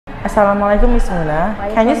Assalamualaikum, Miss Muna.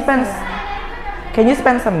 Can you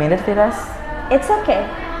spend some minutes with us? It's okay.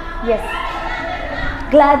 Yes.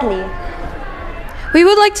 Gladly. We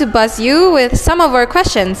would like to buzz you with some of our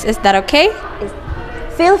questions. Is that okay?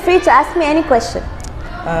 Feel free to ask me any question.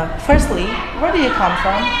 Firstly, where do you come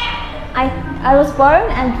from? I was born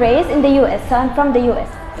and raised in the US, so I'm from the US.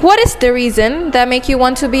 What is the reason that make you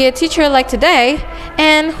want to be a teacher like today?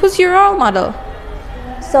 And who's your role model?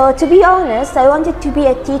 So to be honest, I wanted to be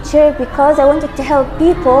a teacher because I wanted to help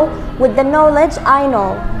people with the knowledge I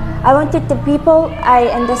know. I wanted the people,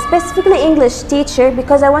 and specifically English teacher,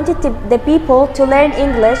 because I wanted the people to learn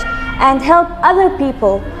English and help other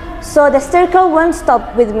people. So the circle won't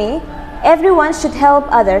stop with me. Everyone should help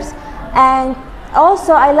others. And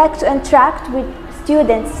also I like to interact with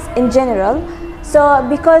students in general. So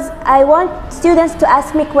because I want students to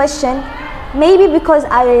ask me questions, maybe because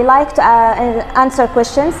I like to answer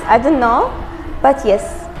questions, I don't know, but yes.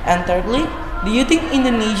 And thirdly, do you think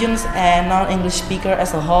Indonesians and non-English speakers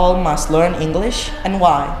as a whole must learn English, and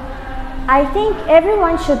why? I think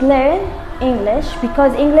everyone should learn English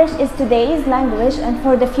because English is today's language and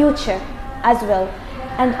for the future as well.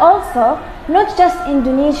 And also, not just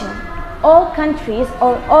Indonesian, all countries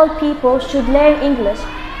or all people should learn English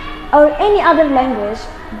or any other language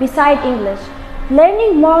beside English.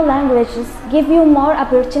 Learning more languages give you more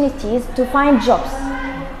opportunities to find jobs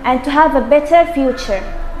and to have a better future.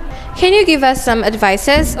 Can you give us some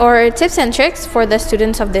advices or tips and tricks for the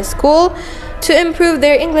students of this school to improve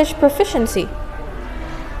their English proficiency?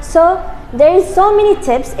 So, there is so many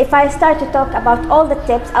tips. If I start to talk about all the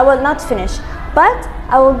tips, I will not finish. But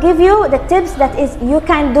I will give you the tips that is you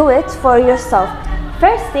can do it for yourself.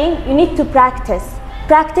 First thing, you need to practice.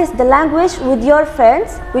 Practice the language with your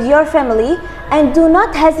friends, with your family, and do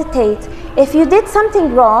not hesitate. If you did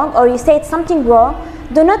something wrong or you said something wrong,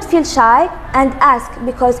 do not feel shy and ask,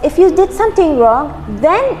 because if you did something wrong,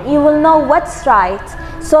 then you will know what's right.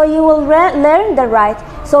 So you will learn the right.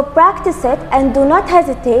 So practice it and do not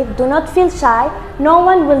hesitate, do not feel shy. No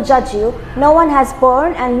one will judge you. No one has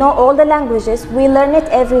born and know all the languages. We learn it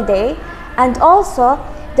every day. And also,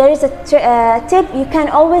 there is a tip, you can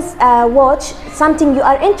always watch something you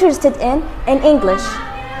are interested in English.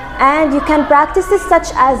 And you can practice it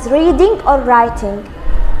such as reading or writing,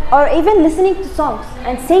 or even listening to songs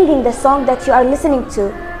and singing the song that you are listening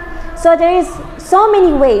to. So there is so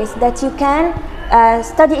many ways that you can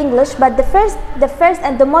study English, but the first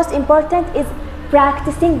and the most important is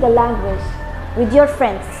practicing the language with your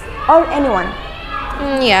friends or anyone.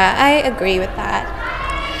 Yeah, I agree with that.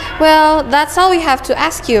 Well, that's all we have to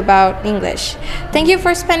ask you about English. Thank you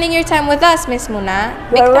for spending your time with us, Miss Muna.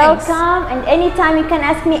 You're welcome, and anytime you can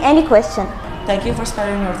ask me any question. Thank you for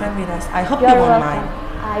spending your time with us. I hope You're you won't welcome. mind.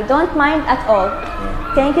 I don't mind at all.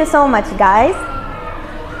 Thank you so much, guys.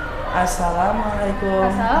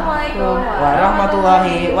 Assalamualaikum Assalamualaikum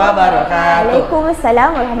warahmatullahi wabarakatuh. Waalaikumsalam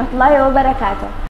warahmatullahi wabarakatuh.